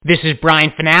This is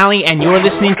Brian Finale, and you're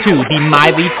listening to the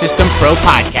My Lead System Pro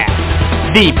podcast,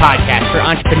 the podcast for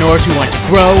entrepreneurs who want to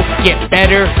grow, get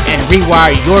better, and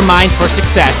rewire your mind for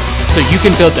success so you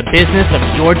can build the business of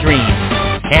your dreams.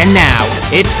 And now,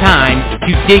 it's time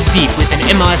to dig deep with an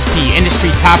MLSP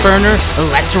industry top earner.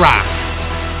 Let's rock.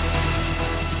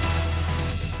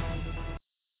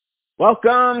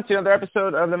 Welcome to another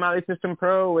episode of the My Lead System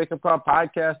Pro Wake Up Call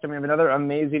podcast, and we have another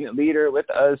amazing leader with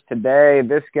us today.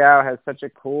 This gal has such a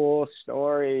cool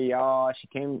story, y'all. She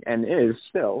came and is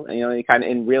still, kind of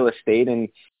in real estate and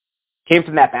came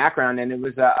from that background, and it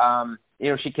was,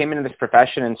 she came into this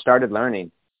profession and started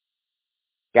learning.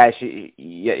 Guys, she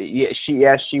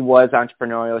was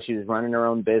entrepreneurial. She was running her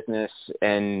own business,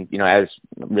 and as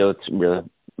in real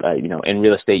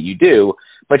estate you do,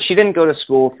 but she didn't go to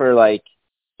school for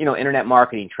internet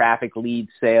marketing, traffic, lead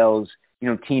sales,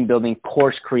 team building,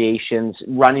 course creations,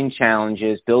 running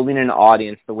challenges, building an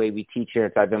audience the way we teach here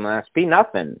at MLSP,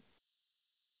 nothing.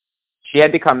 She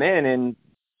had to come in and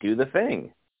do the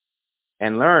thing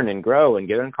and learn and grow and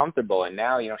get uncomfortable. And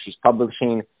now, she's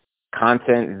publishing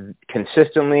content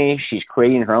consistently. She's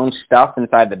creating her own stuff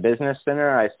inside the business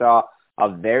center. I saw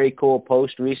a very cool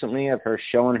post recently of her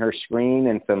showing her screen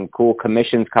and some cool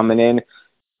commissions coming in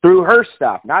through her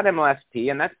stuff, not MLSP,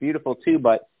 and that's beautiful too,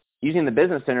 but using the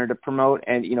business center to promote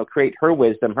and, create her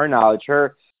wisdom, her knowledge,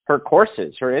 her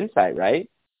courses, her insight, right?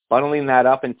 Funneling that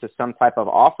up into some type of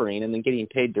offering and then getting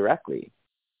paid directly.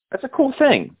 That's a cool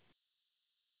thing.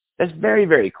 That's very,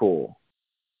 very cool.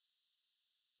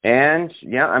 And,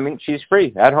 she's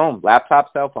free at home.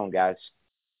 Laptop, cell phone, guys.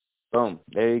 Boom.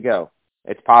 There you go.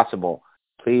 It's possible.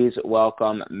 Please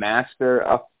welcome Master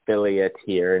Affiliate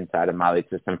here inside of My Lead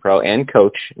System Pro and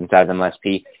coach inside of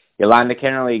MLSP, Yolanda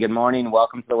Kennerly. Good morning.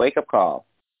 Welcome to the Wake Up Call.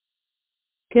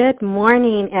 Good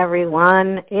morning,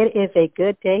 everyone. It is a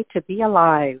good day to be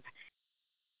alive.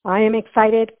 I am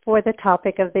excited for the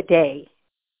topic of the day.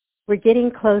 We're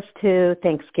getting close to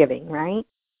Thanksgiving, right?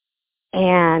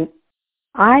 And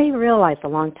I realized a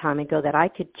long time ago that I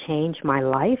could change my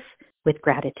life with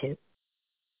gratitude.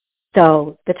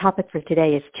 So the topic for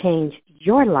today is change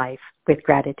your life with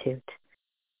gratitude.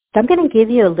 So I'm going to give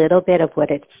you a little bit of what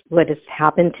has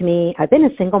happened to me. I've been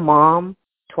a single mom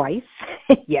twice.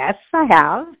 Yes, I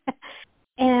have.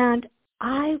 And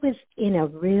I was in a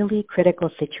really critical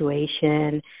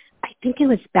situation. I think it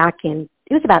was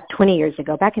about 20 years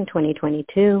ago, back in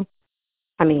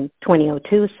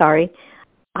 2002, sorry.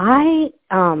 I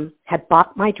had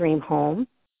bought my dream home,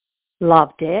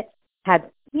 loved it,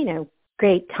 had,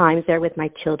 great times there with my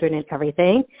children and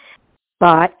everything.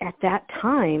 But at that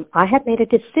time, I had made a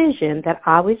decision that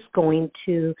I was going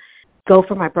to go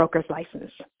for my broker's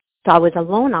license. So I was a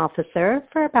loan officer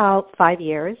for about 5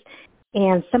 years,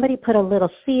 and somebody put a little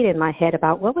seed in my head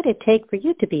about what would it take for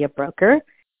you to be a broker,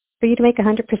 for you to make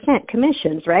 100%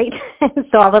 commissions, right?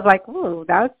 So I was like, ooh,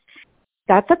 that's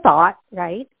a thought,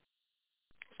 right?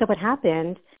 So what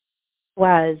happened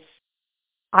was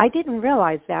I didn't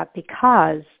realize that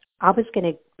because I was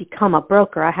going to become a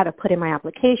broker, I had to put in my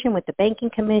application with the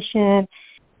banking commission,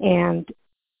 and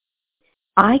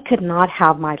I could not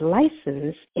have my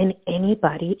license in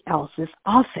anybody else's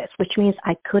office, which means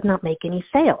I could not make any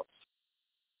sales.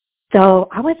 So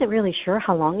I wasn't really sure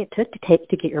how long it took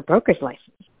to get your broker's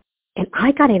license. And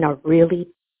I got in a really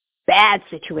bad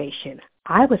situation.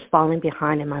 I was falling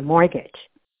behind in my mortgage.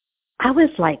 I was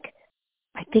I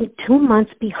think 2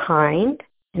 months behind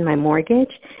in my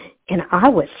mortgage, and I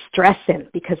was stressing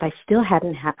because I still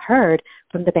hadn't heard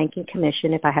from the banking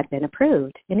commission if I had been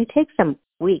approved. And it takes some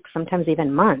weeks, sometimes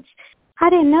even months. I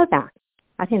didn't know that.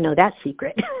 I didn't know that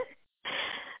secret.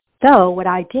 So what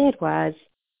I did was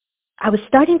I was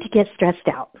starting to get stressed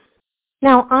out.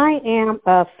 Now, I am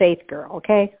a faith girl,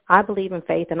 okay? I believe in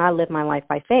faith, and I live my life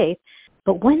by faith.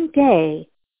 But one day,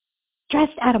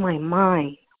 stressed out of my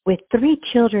mind, with 3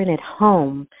 children at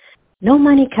home, no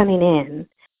money coming in.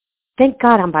 Thank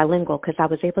God I'm bilingual because I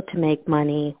was able to make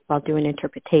money while doing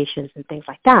interpretations and things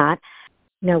like that.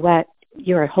 You know what?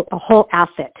 You're a whole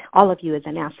asset. All of you is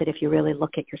an asset if you really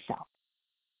look at yourself.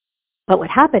 But what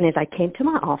happened is I came to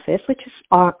my office, which is,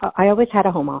 I always had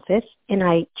a home office, and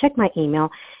I checked my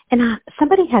email, and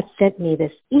somebody had sent me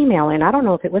this email, and I don't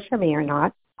know if it was for me or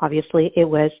not. Obviously, it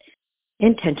was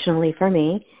intentionally for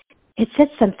me. It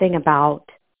said something about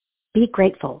be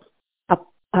grateful,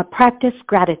 practice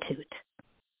gratitude.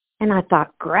 And I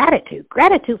thought, gratitude?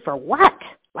 Gratitude for what?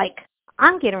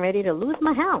 I'm getting ready to lose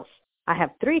my house. I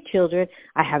have 3 children.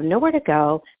 I have nowhere to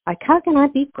go. How can I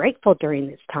be grateful during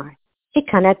this time? It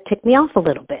kind of ticked me off a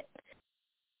little bit.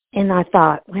 And I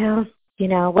thought, well,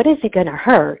 what is it going to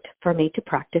hurt for me to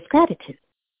practice gratitude?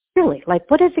 Really,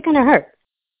 what is it going to hurt?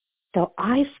 So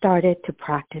I started to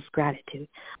practice gratitude.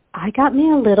 I got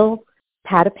me a little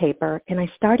pad of paper, and I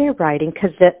started writing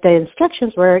because the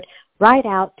instructions were write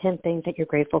out 10 things that you're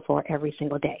grateful for every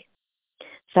single day.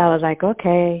 So I was like,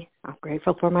 okay, I'm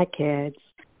grateful for my kids.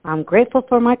 I'm grateful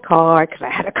for my car because I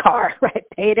had a car, right,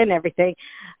 paid and everything.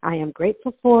 I am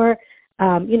grateful for,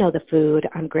 the food.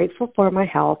 I'm grateful for my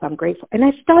health. I'm grateful. And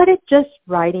I started just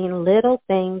writing little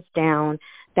things down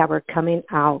that were coming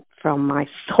out from my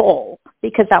soul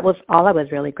because that was all I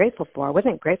was really grateful for. I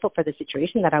wasn't grateful for the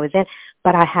situation that I was in,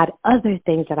 but I had other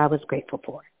things that I was grateful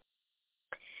for.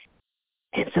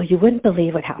 And so you wouldn't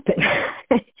believe what happened.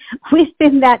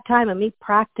 Within that time of me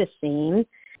practicing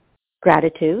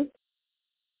gratitude,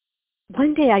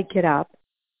 one day I get up,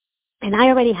 and I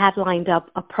already had lined up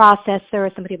a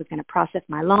processor. Somebody was going to process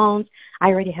my loans. I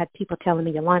already had people telling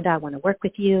me, Yolanda, I want to work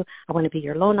with you. I want to be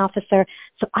your loan officer.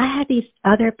 So I had these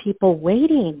other people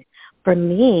waiting for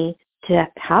me to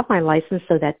have my license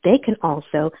so that they can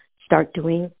also start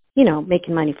doing,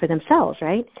 making money for themselves,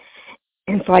 right?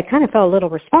 And so I kind of felt a little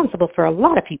responsible for a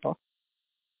lot of people.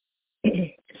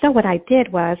 So what I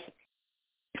did was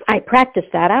I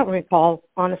practiced that. I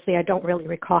don't really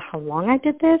recall how long I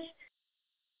did this.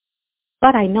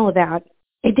 But I know that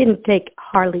it didn't take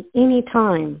hardly any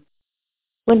time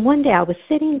when one day I was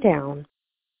sitting down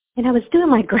and I was doing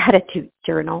my gratitude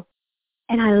journal,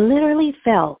 and I literally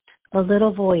felt a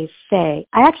little voice say,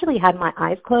 I actually had my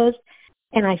eyes closed,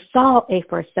 and I saw a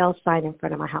for sale sign in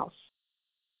front of my house.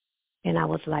 And I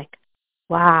was like,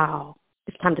 wow,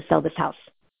 it's time to sell this house.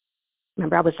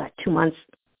 Remember, I was like 2 months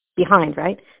behind,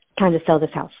 right? Time to sell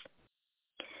this house.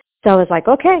 So I was like,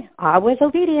 okay, I was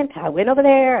obedient. I went over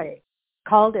there. I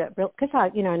called it because I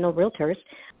know realtors.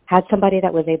 Had somebody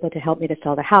that was able to help me to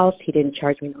sell the house. He didn't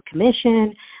charge me no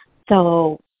commission.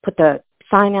 So put the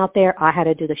sign out there. I had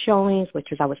to do the showings,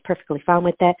 I was perfectly fine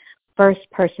with that. First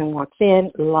person walks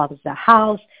in, loves the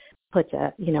house, puts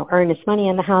earnest money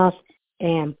in the house,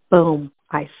 and boom,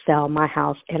 I sell my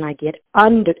house and I get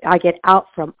out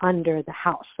from under the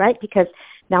house, right? Because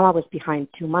now I was behind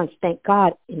 2 months. Thank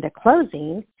God in the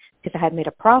closing, because I had made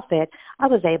a profit, I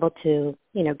was able to,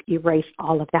 erase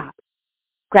all of that.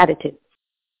 Gratitude.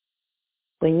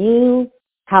 When you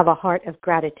have a heart of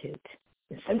gratitude,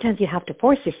 sometimes you have to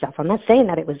force yourself. I'm not saying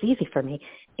that it was easy for me.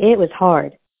 It was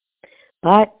hard.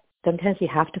 But sometimes you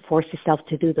have to force yourself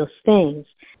to do those things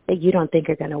that you don't think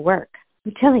are going to work.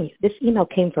 I'm telling you, this email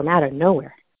came from out of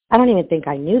nowhere. I don't even think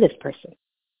I knew this person.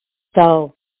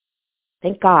 So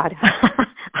thank God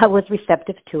I was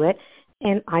receptive to it,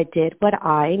 and I did what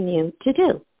I knew to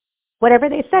do, whatever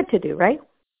they said to do, right?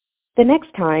 The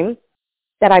next time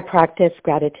that I practiced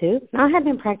gratitude, now I had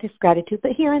been practicing gratitude,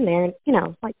 but here and there,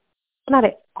 like not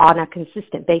on a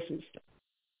consistent basis.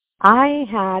 I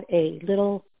had a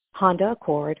little Honda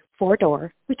Accord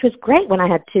 4-door, which was great when I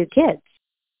had 2 kids.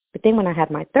 But then when I had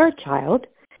my third child,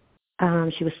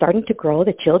 she was starting to grow.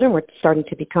 The children were starting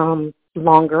to become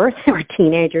longer. They were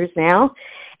teenagers now.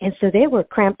 And so they were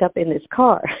cramped up in this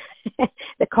car.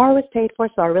 The car was paid for,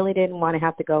 so I really didn't want to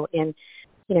have to go and,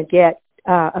 get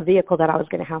a vehicle that I was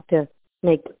going to have to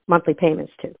make monthly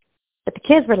payments to. But the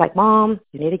kids were like, Mom,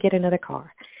 you need to get another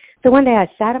car. So one day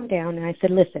I sat them down and I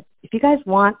said, listen, if you guys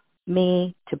want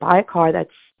me to buy a car that's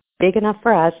big enough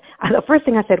for us, the first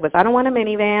thing I said was, I don't want a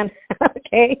minivan.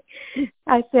 Okay.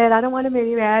 I said, I don't want a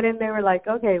minivan. And they were like,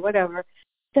 okay, whatever.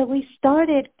 So we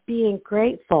started being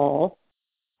grateful.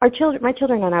 My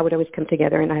children and I would always come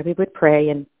together and we would pray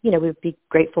and, we would be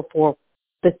grateful for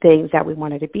the things that we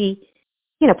wanted to be,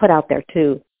 put out there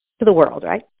to the world,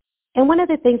 right? And one of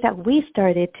the things that we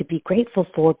started to be grateful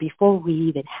for before we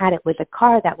even had it was a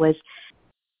car that was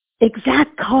the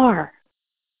exact car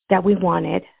that we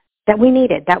wanted, that we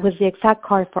needed. That was the exact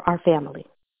car for our family.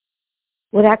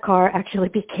 Well, that car actually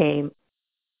became,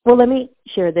 let me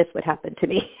share this, what happened to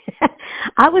me.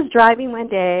 I was driving one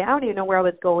day, I don't even know where I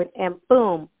was going, and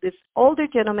boom, this older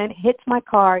gentleman hits my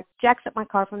car, jacks up my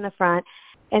car from the front,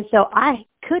 and so I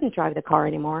couldn't drive the car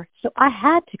anymore, so I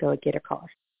had to go get a car.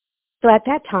 So at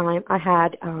that time, I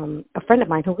had a friend of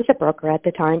mine who was a broker at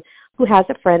the time who has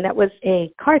a friend that was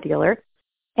a car dealer.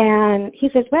 And he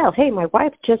says, well, hey, my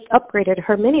wife just upgraded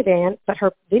her minivan, but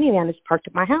her minivan is parked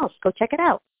at my house. Go check it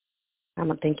out.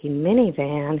 I'm thinking,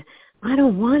 minivan? I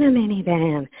don't want a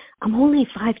minivan. I'm only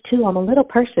 5'2". I'm a little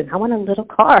person. I want a little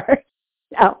car.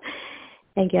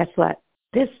 And guess what?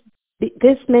 This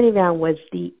minivan was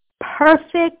the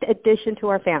perfect addition to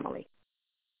our family.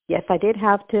 Yes, I did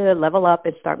have to level up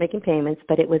and start making payments,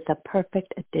 but it was the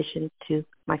perfect addition to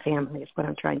my family is what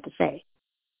I'm trying to say.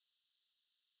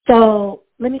 So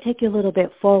let me take you a little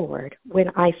bit forward when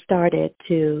I started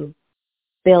to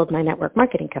build my network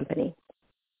marketing company.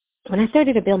 when I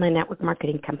started to build my network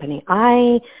marketing company,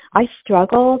 I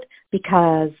struggled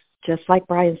because, just like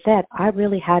Brian said, I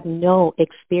really had no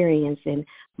experience in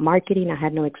marketing. I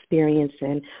had no experience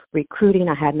in recruiting.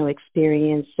 I had no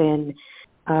experience in,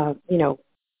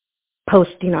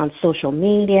 posting on social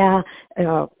media,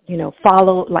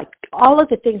 follow, like all of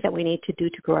the things that we need to do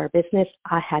to grow our business.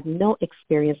 I had no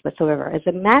experience whatsoever. As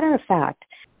a matter of fact,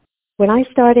 when I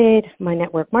started my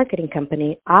network marketing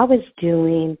company, I was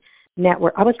going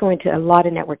to a lot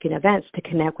of networking events to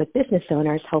connect with business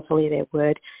owners. Hopefully they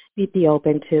would be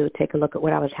open to take a look at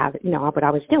what I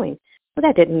was doing. But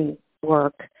that didn't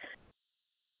work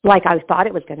like I thought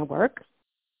it was going to work,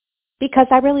 because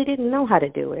I really didn't know how to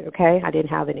do it, okay? I didn't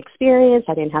have an experience.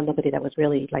 I didn't have nobody that was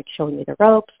really like showing me the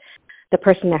ropes. The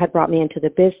person that had brought me into the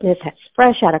business was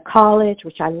fresh out of college,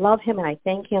 which I love him and I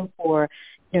thank him for,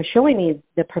 showing me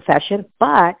the profession,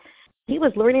 but he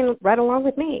was learning right along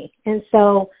with me. And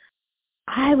so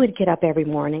I would get up every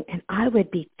morning and I would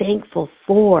be thankful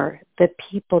for the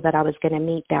people that I was going to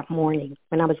meet that morning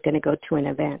when I was going to go to an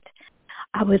event.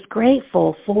 I was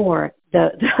grateful for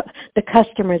the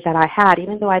customers that I had,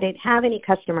 even though I didn't have any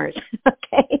customers,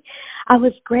 okay? I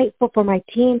was grateful for my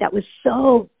team that was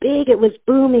so big. It was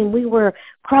booming. We were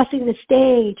crossing the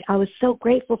stage. I was so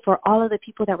grateful for all of the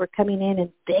people that were coming in, and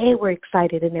they were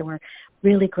excited, and they were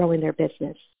really growing their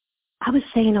business. I was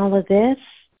saying all of this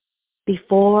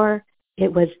before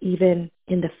it was even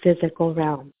in the physical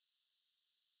realm.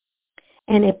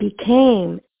 And it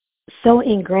became so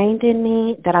ingrained in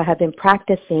me that I have been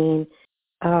practicing,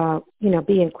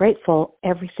 being grateful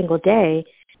every single day.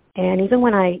 And even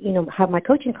when I, have my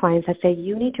coaching clients, I say,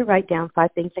 you need to write down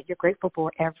 5 things that you're grateful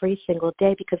for every single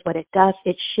day, because what it does,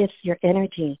 it shifts your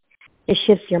energy. It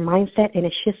shifts your mindset, and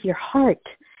it shifts your heart.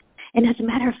 And as a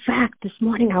matter of fact, this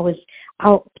morning I was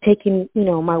out taking,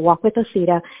 my walk with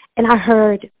Osita, and I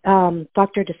heard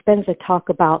Dr. Dispenza talk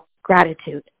about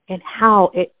gratitude and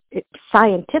how it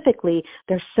scientifically,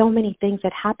 there's so many things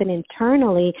that happen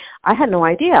internally. I had no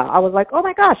idea. I was like, oh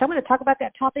my gosh, I'm going to talk about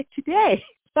that topic today.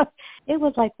 It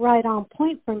was like right on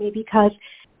point for me, because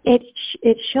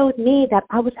it showed me that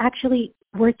I was actually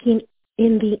working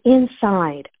in the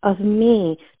inside of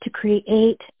me to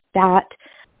create that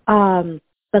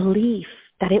belief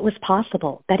that it was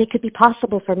possible, that it could be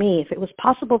possible for me. If it was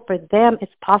possible for them,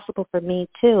 it's possible for me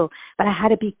too. But I had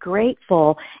to be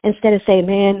grateful instead of saying,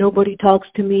 man, nobody talks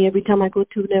to me every time I go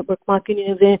to a network marketing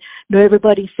event. No,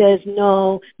 everybody says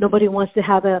no. Nobody wants to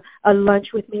have a lunch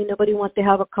with me. Nobody wants to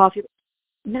have a coffee.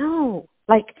 No,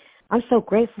 I'm so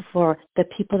grateful for the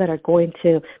people that are going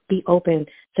to be open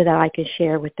so that I can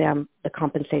share with them the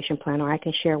compensation plan, or I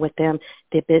can share with them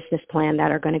the business plan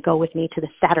that are going to go with me to the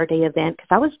Saturday event, because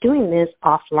I was doing this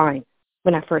offline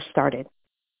when I first started.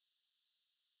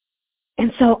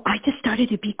 And so I just started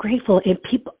to be grateful. And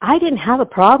I didn't have a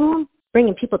problem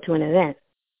bringing people to an event.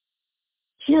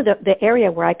 The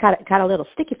area where I got a little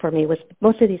sticky for me was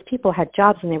most of these people had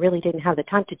jobs and they really didn't have the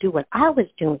time to do what I was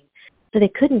doing. So they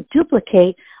couldn't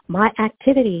duplicate my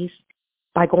activities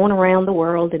by going around the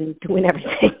world and doing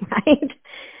everything, right?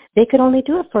 They could only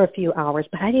do it for a few hours,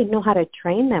 but I didn't know how to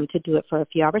train them to do it for a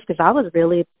few hours, because I was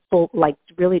really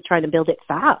really trying to build it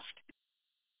fast.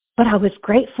 But I was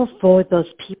grateful for those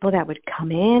people that would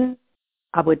come in.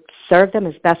 I would serve them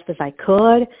as best as I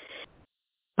could,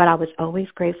 but I was always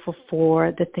grateful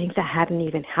for the things that hadn't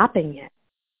even happened yet.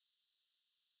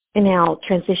 And now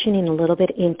transitioning a little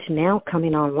bit into now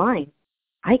coming online.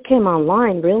 I came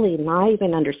online really not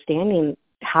even understanding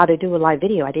how to do a live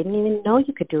video. I didn't even know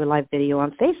you could do a live video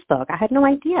on Facebook. I had no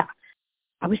idea.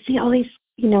 I would see all these,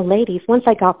 ladies. Once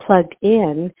I got plugged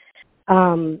in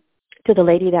to the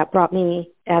lady that brought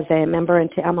me as a member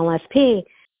into MLSP,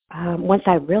 once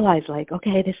I realized,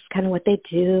 okay, this is kind of what they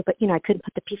do, but, I couldn't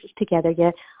put the pieces together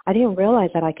yet. I didn't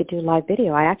realize that I could do live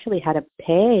video. I actually had to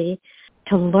pay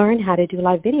to learn how to do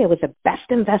live video. It was the best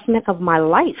investment of my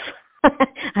life.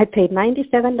 I paid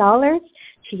 $97.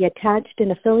 She attached an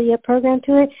affiliate program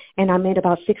to it, and I made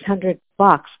about $600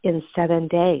 in 7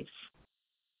 days.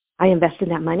 I invested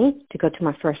that money to go to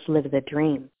my first Live the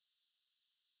Dream.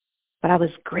 But I was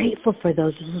grateful for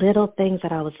those little things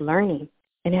that I was learning.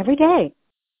 And every day,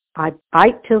 I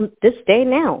till this day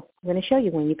now, I'm going to show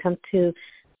you when you come to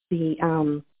the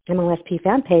MLSP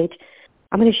fan page,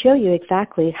 I'm going to show you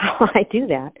exactly how I do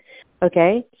that.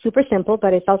 Okay? Super simple,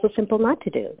 but it's also simple not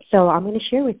to do. So I'm going to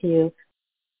share with you,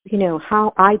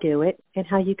 how I do it and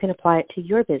how you can apply it to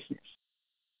your business.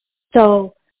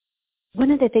 So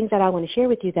one of the things that I want to share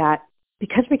with you, that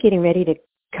because we're getting ready to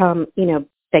come,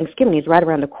 Thanksgiving is right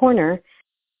around the corner,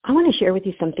 I want to share with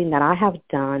you something that I have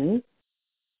done.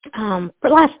 For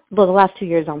the last 2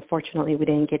 years, unfortunately, we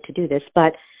didn't get to do this,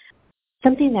 but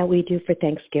something that we do for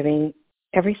Thanksgiving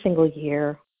every single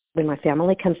year when my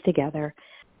family comes together,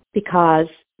 because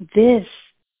this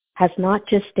has not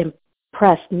just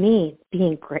impressed me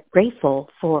being grateful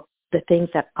for the things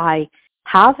that I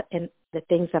have and the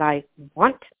things that I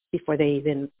want before they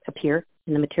even appear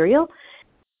in the material.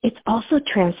 It's also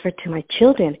transferred to my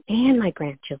children and my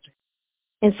grandchildren.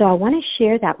 And so I want to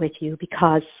share that with you,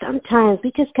 because sometimes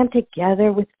we just come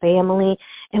together with family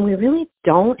and we really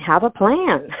don't have a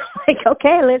plan. Like,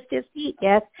 okay, let's just eat.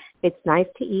 Yes, it's nice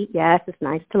to eat. Yes, it's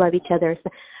nice to love each other.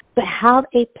 But have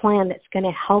a plan that's going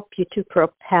to help you to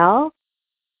propel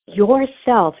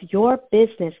yourself, your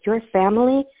business, your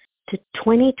family to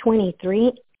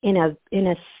 2023 in a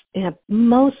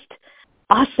most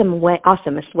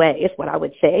awesomest way is what I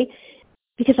would say.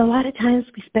 Because a lot of times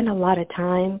we spend a lot of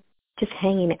time just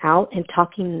hanging out and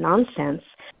talking nonsense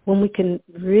when we can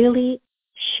really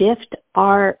shift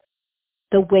the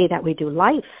way that we do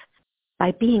life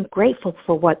by being grateful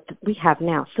for what we have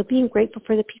now. So being grateful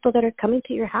for the people that are coming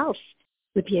to your house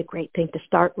would be a great thing to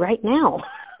start right now,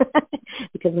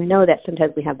 because we know that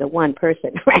sometimes we have the one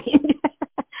person, right?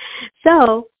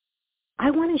 So I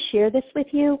want to share this with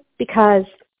you because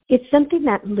it's something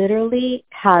that literally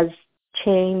has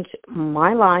changed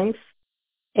my life.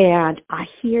 And I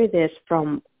hear this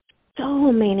from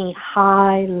so many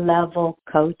high-level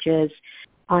coaches,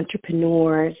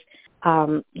 entrepreneurs,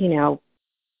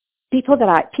 people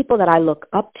that I look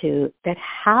up to that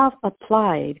have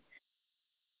applied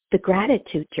the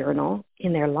gratitude journal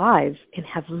in their lives and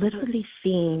have literally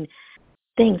seen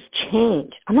things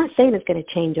change. I'm not saying it's going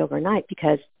to change overnight,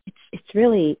 because it's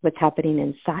really what's happening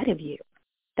inside of you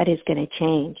that is going to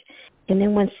change. And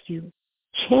then once you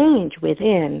change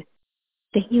within,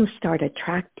 then you start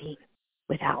attracting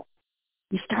without.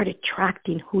 You start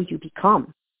attracting who you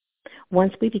become.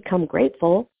 Once we become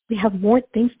grateful, we have more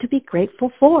things to be grateful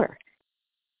for.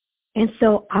 And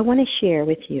so I want to share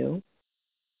with you,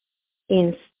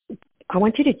 I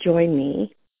want you to join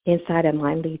me inside of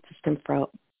my Lead System Pro,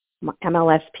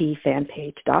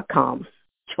 MLSPfanpage.com.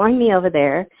 Join me over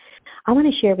there. I want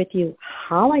to share with you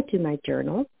how I do my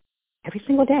journal every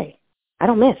single day. I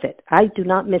don't miss it. I do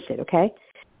not miss it, okay?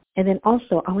 And then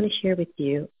also, I want to share with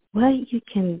you what you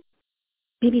can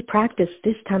maybe practice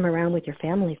this time around with your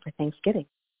family for Thanksgiving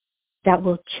that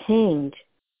will change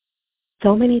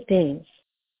so many things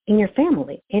in your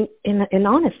family. And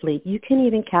honestly, you can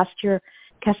even cast your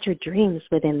dreams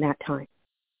within that time.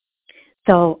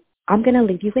 So I'm going to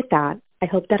leave you with that. I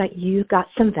hope that you got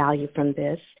some value from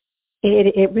this.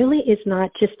 It really is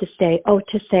not just to say,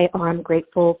 I'm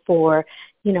grateful for,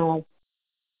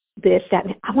 this, that.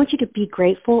 I want you to be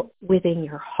grateful within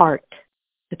your heart,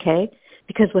 okay?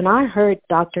 Because when I heard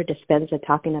Dr. Dispenza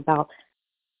talking about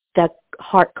the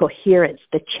heart coherence,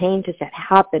 the changes that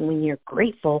happen when you're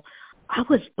grateful, I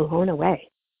was blown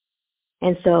away.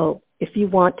 And so if you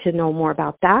want to know more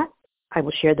about that, I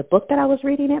will share the book that I was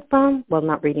reading it from. Well,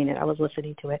 not reading it. I was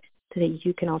listening to it, so that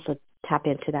you can also tap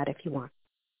into that if you want.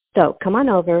 So come on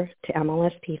over to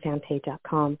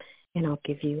MLSPfanpage.com, and I'll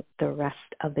give you the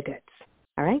rest of the goods.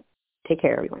 All right? Take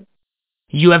care, everyone.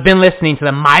 You have been listening to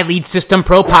the My Lead System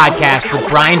Pro podcast with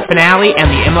Brian Finale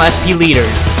and the MLSP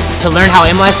leaders. To learn how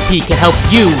MLSP can help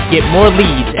you get more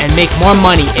leads and make more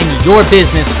money in your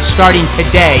business starting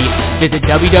today, visit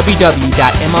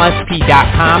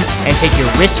www.mlsp.com and take your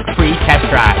risk-free test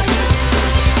drive.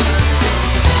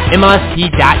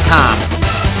 MLSP.com.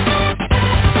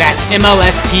 That's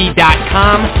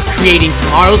MLSP.com, creating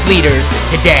tomorrow's leaders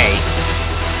today.